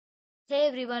Hey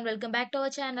everyone, welcome back to our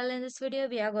channel. In this video,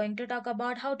 we are going to talk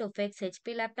about how to fix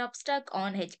HP laptop stuck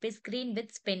on HP screen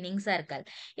with spinning circle.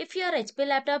 If your HP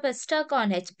laptop is stuck on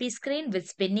HP screen with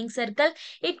spinning circle,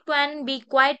 it can be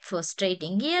quite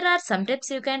frustrating. Here are some tips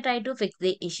you can try to fix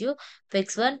the issue.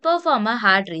 Fix 1. Perform a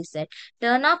hard reset.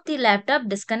 Turn off the laptop,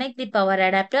 disconnect the power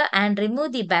adapter and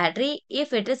remove the battery.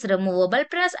 If it is removable,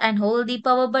 press and hold the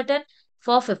power button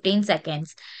for 15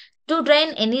 seconds. To drain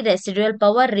any residual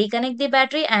power, reconnect the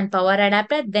battery and power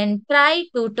adapter, then try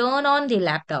to turn on the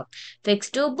laptop. Fix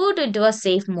 2. Boot into a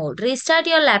safe mode. Restart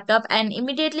your laptop and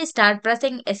immediately start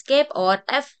pressing Escape or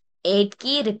F8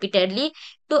 key repeatedly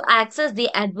to access the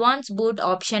advanced boot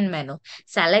option menu.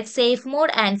 Select safe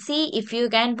mode and see if you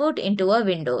can boot into a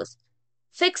Windows.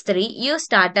 Fix 3. Use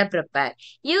Startup Repair.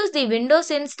 Use the Windows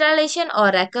installation or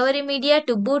recovery media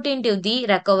to boot into the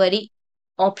recovery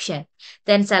option.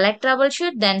 Then select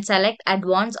Troubleshoot, then select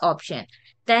Advanced option.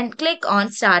 Then click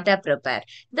on Startup Repair.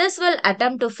 This will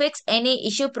attempt to fix any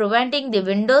issue preventing the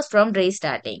Windows from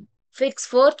restarting. Fix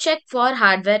 4. Check for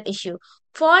hardware issue.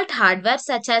 Fault hardware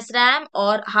such as RAM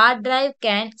or hard drive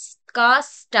can cause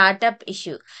startup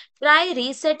issue. Try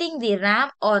resetting the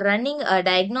RAM or running a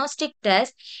diagnostic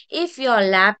test if your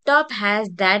laptop has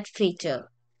that feature.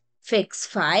 Fix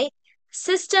 5.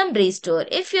 System Restore.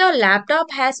 If your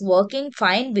laptop has working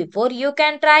fine before, you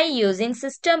can try using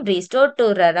System Restore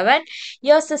to reroute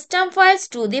your system files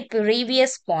to the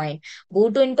previous point.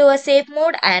 Boot into a safe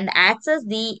mode and access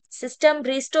the System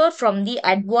Restore from the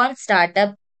Advanced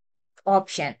Startup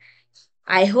option.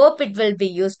 I hope it will be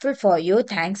useful for you.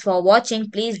 Thanks for watching.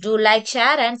 Please do like,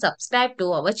 share and subscribe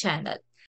to our channel.